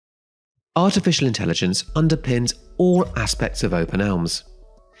Artificial intelligence underpins all aspects of openelms.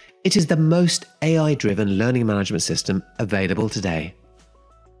 It is the most AI-driven learning management system available today.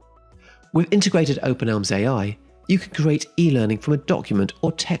 With integrated openelms.ai, you can create e-learning from a document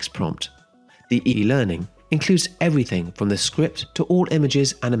or text prompt. The e-learning includes everything from the script to all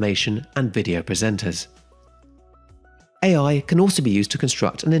images, animation, and video presenters. AI can also be used to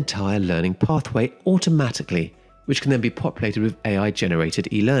construct an entire learning pathway automatically, which can then be populated with AI-generated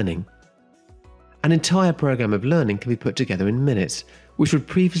e-learning. An entire program of learning can be put together in minutes, which would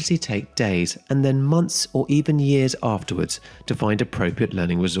previously take days and then months or even years afterwards to find appropriate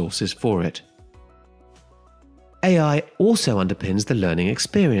learning resources for it. AI also underpins the learning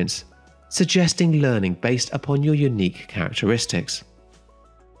experience, suggesting learning based upon your unique characteristics.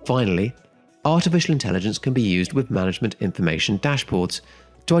 Finally, artificial intelligence can be used with management information dashboards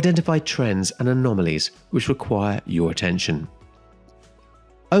to identify trends and anomalies which require your attention.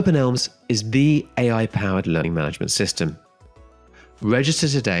 openelms is the AI-powered learning management system. Register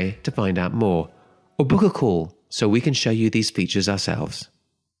today to find out more, or book a call so we can show you these features ourselves.